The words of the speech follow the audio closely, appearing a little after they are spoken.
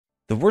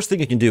The worst thing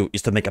you can do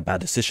is to make a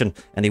bad decision,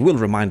 and it will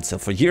remind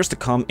itself for years to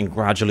come and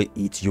gradually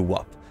eat you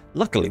up.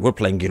 Luckily, we're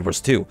playing Guild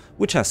Wars 2,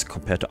 which has,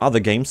 compared to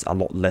other games, a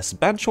lot less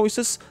bad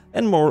choices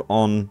and more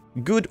on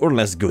good or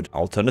less good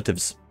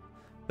alternatives.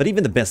 But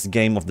even the best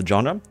game of the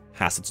genre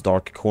has its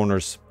dark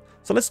corners.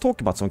 So let's talk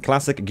about some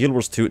classic Guild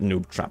Wars 2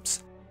 noob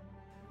traps.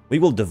 We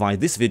will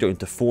divide this video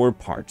into 4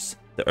 parts: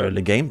 the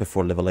early game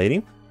before level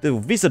 80, the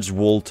Visage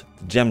Vault,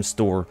 the Gem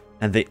Store,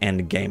 and the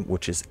end game,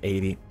 which is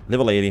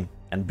level 80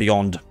 and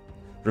beyond.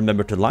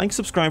 Remember to like,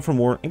 subscribe for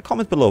more, and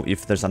comment below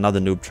if there's another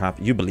noob trap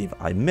you believe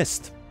I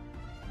missed.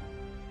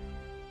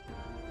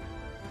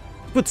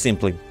 Put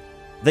simply,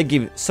 they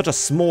give such a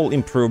small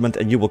improvement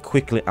and you will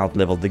quickly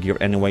outlevel the gear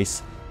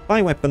anyways.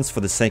 Buy weapons for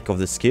the sake of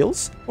the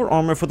skills, or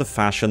armor for the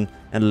fashion,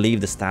 and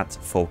leave the stats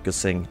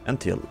focusing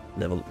until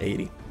level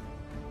 80.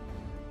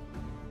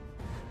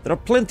 There are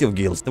plenty of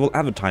guilds that will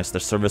advertise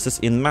their services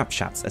in map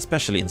chats,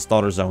 especially in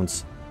starter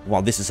zones.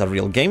 While this is a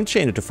real game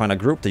changer to find a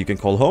group that you can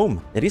call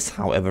home, it is,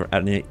 however,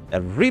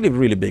 a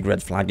really big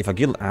red flag if a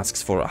guild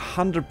asks for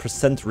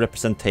 100%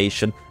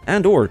 representation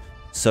and or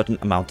certain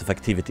amount of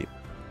activity.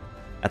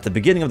 At the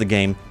beginning of the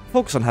game,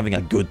 focus on having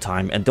a good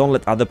time and don't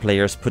let other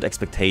players put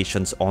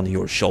expectations on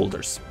your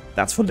shoulders.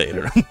 That's for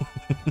later.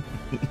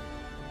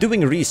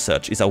 Doing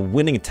research is a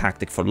winning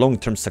tactic for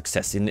long-term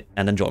success and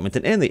enjoyment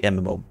in any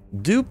MMO.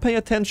 Do pay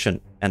attention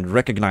and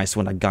recognize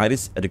when a guide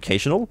is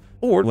educational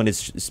or when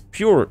it's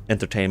pure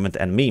entertainment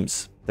and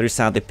memes. There is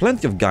sadly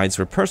plenty of guides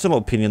where personal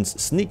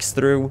opinions sneaks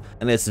through,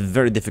 and it's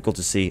very difficult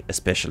to see,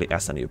 especially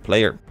as a new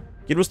player.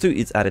 Guild Wars 2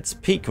 is at its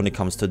peak when it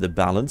comes to the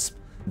balance.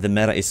 The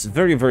meta is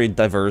very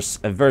diverse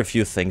and very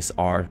few things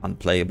are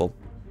unplayable.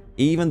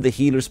 Even the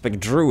healer spec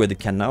druid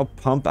can now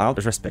pump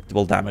out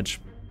respectable damage.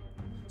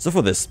 So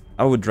for this,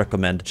 I would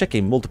recommend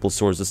checking multiple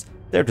sources,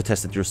 dare to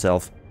test it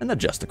yourself, and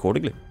adjust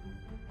accordingly.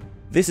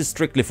 This is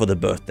strictly for the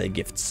birthday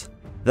gifts.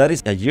 That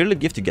is a yearly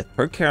gift you get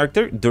per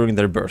character during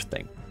their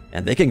birthday,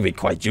 and they can be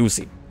quite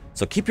juicy.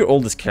 So keep your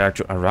oldest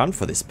character around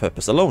for this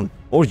purpose alone,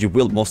 or you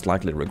will most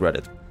likely regret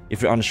it.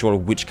 If you're unsure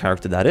which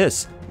character that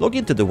is, log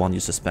into the one you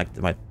suspect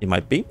it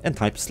might be and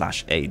type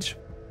 /age.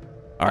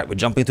 Alright, we're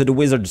jumping to the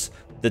wizards.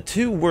 The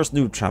 2 worst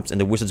noob traps in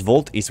the Wizard's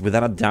Vault is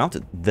without a doubt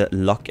the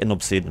Luck and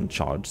Obsidian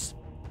shards.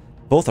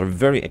 Both are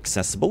very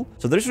accessible,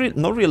 so there's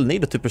no real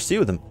need to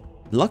pursue them.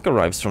 Luck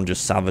arrives from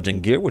just salvaging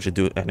gear, which you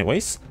do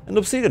anyways, and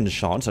Obsidian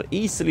shards are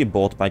easily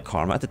bought by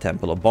Karma at the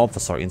Temple of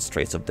Balthasar in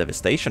Straits of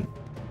Devastation.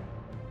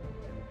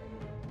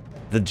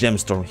 The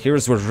Gemstone,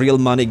 here's where real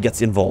money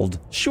gets involved.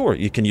 Sure,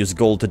 you can use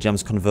gold to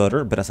gems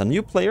converter, but as a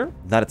new player,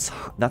 that's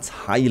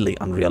highly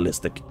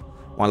unrealistic.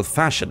 While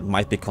fashion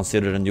might be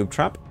considered a noob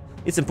trap,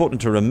 it's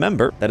important to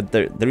remember that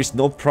there is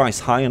no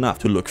price high enough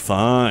to look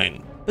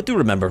fine. But do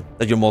remember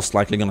that you're most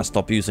likely gonna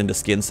stop using the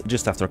skins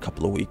just after a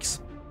couple of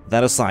weeks.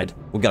 That aside,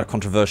 we got a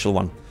controversial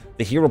one.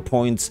 The hero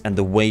points and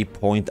the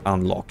waypoint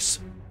unlocks.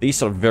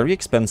 These are very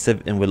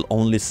expensive and will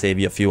only save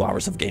you a few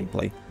hours of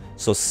gameplay.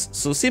 So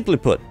simply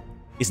put,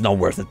 it's not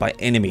worth it by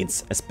any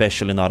means,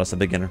 especially not as a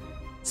beginner.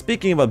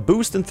 Speaking about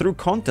boosting through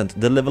content,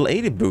 the level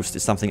 80 boost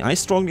is something I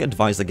strongly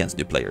advise against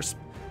new players.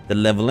 The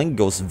leveling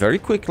goes very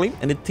quickly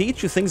and it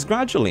teaches you things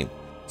gradually.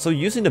 So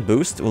using the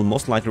boost will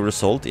most likely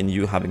result in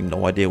you having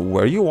no idea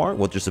where you are,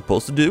 what you're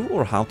supposed to do,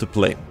 or how to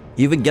play.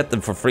 You even get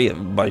them for free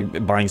by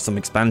buying some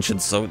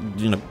expansions, so,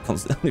 you know,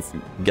 if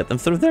you get them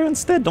through there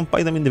instead, don't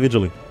buy them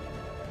individually.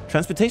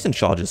 Transportation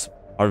charges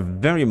are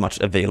very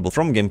much available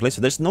from gameplay, so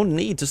there's no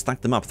need to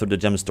stack them up through the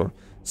gem store.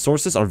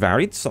 Sources are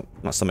varied,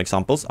 some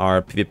examples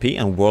are PvP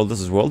and World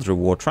vs. World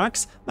reward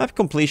tracks, map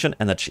completion,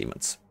 and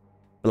achievements.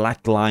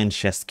 Black Lion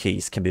chest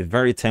keys can be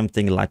very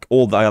tempting like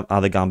all the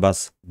other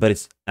gambas, but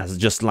it's, as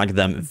just like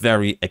them,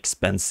 very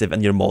expensive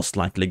and you're most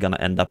likely gonna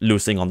end up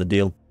losing on the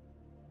deal.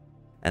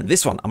 And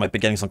this one, I might be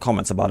getting some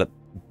comments about it,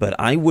 but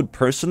I would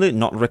personally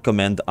not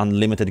recommend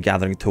Unlimited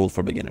Gathering Tool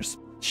for beginners.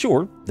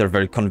 Sure, they're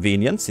very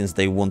convenient since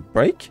they won't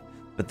break,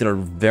 but they're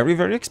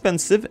very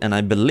expensive, and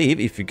I believe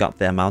if you got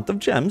the amount of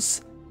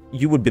gems,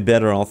 you would be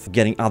better off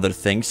getting other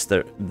things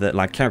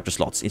like character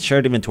slots,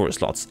 shared inventory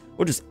slots,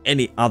 or just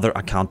any other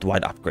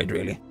account-wide upgrade,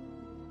 really.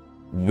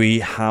 We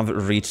have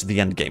reached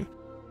the end game.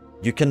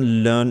 You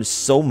can learn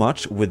so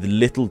much with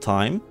little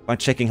time by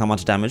checking how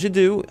much damage you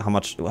do, how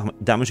much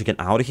damage you can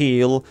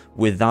out-heal,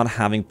 without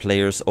having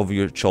players over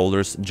your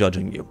shoulders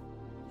judging you.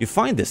 You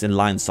find this in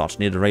Lion Sarge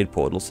near the raid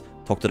portals.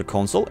 Talk to the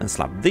console and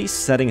slap these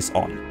settings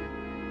on.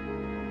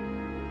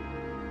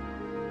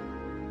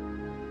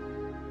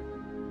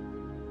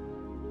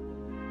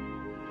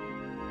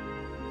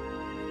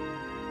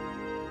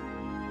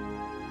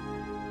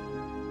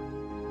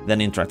 Then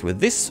interact with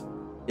this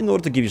in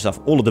order to give yourself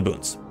all of the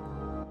boons.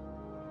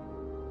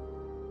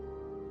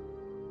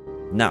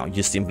 Now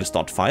you simply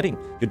start fighting.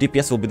 Your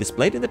DPS will be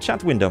displayed in the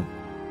chat window.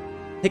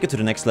 Take it to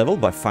the next level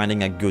by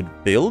finding a good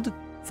build,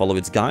 follow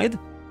its guide,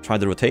 try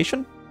the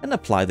rotation, and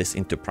apply this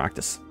into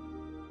practice.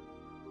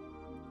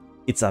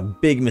 It's a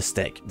big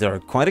mistake. They are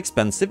quite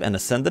expensive and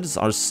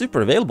Ascendeds are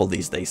super available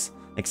these days.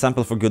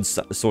 Example for good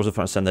source of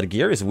Ascended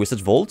gear is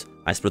Wizard's Vault,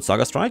 Iceblood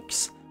Saga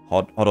Strikes,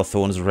 Auto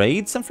Thorns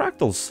raids and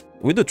fractals.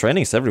 We do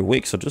trainings every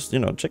week, so just, you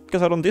know, check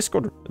us out on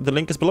Discord. The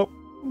link is below.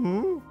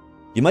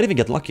 You might even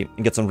get lucky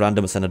and get some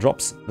random ascended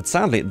drops, but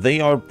sadly, they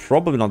are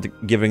probably not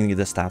giving you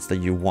the stats that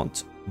you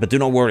want. But do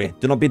not worry,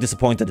 do not be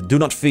disappointed, do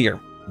not fear.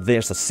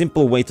 There's a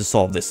simple way to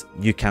solve this.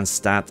 You can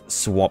stat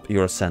swap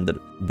your Ascended,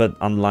 but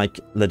unlike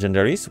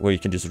legendaries, where you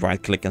can just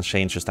right click and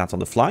change your stats on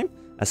the fly,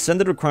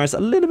 Ascended requires a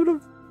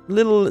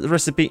little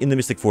recipe in the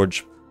Mystic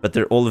Forge, but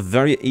they're all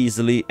very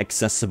easily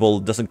accessible,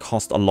 doesn't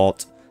cost a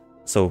lot,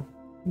 so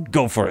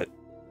go for it.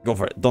 Go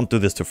for it. Don't do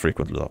this too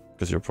frequently though,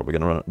 because you're probably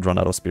gonna run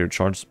out of spirit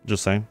shards,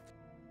 just saying.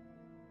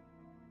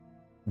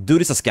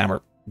 Dude is a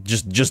scammer.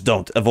 Just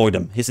don't. Avoid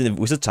him. He's in a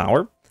wizard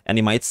tower, and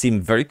he might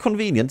seem very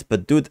convenient,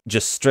 but dude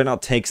just straight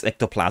out takes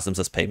ectoplasms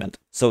as payment.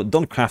 So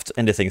don't craft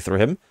anything through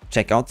him.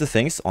 Check out the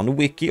things on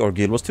Wiki or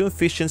Guild Wars 2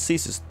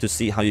 efficiencies to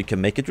see how you can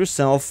make it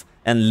yourself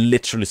and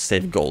literally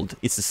save gold.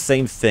 It's the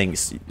same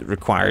things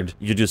required.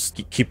 You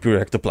just keep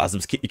your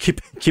ectoplasms,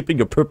 keeping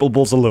your purple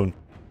balls alone.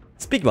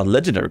 Speaking about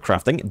legendary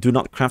crafting, do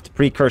not craft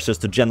precursors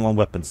to Gen 1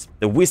 weapons.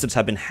 The wizards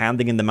have been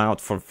handing them out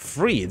for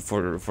free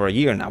for a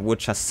year now,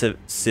 which has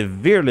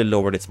severely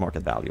lowered its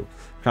market value.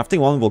 Crafting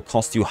one will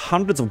cost you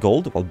hundreds of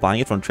gold, while buying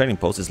it from trading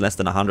posts is less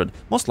than 100,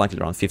 most likely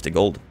around 50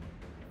 gold.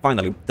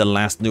 Finally, the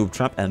last noob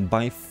trap, and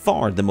by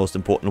far the most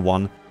important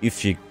one.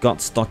 If you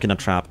got stuck in a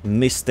trap,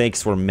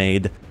 mistakes were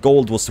made,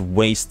 gold was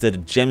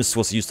wasted, gems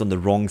was used on the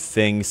wrong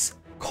things,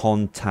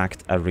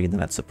 contact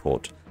ArenaNet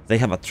support. They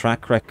have a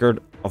track record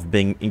of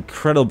being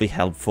incredibly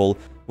helpful.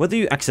 Whether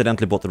you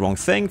accidentally bought the wrong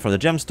thing from the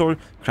gem store,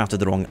 crafted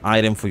the wrong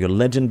item for your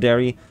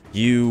legendary,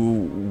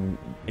 you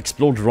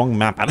explored the wrong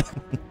map,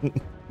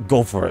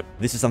 go for it.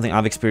 This is something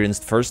I've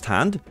experienced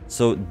firsthand,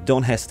 so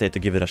don't hesitate to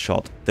give it a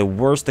shot. The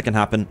worst that can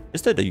happen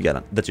is that you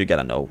get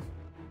a no.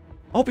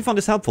 I hope you found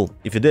this helpful.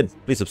 If you did,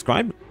 please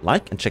subscribe,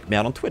 like, and check me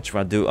out on Twitch,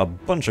 where I do a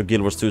bunch of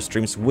Guild Wars 2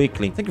 streams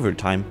weekly. Thank you for your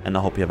time, and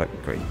I hope you have a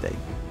great day.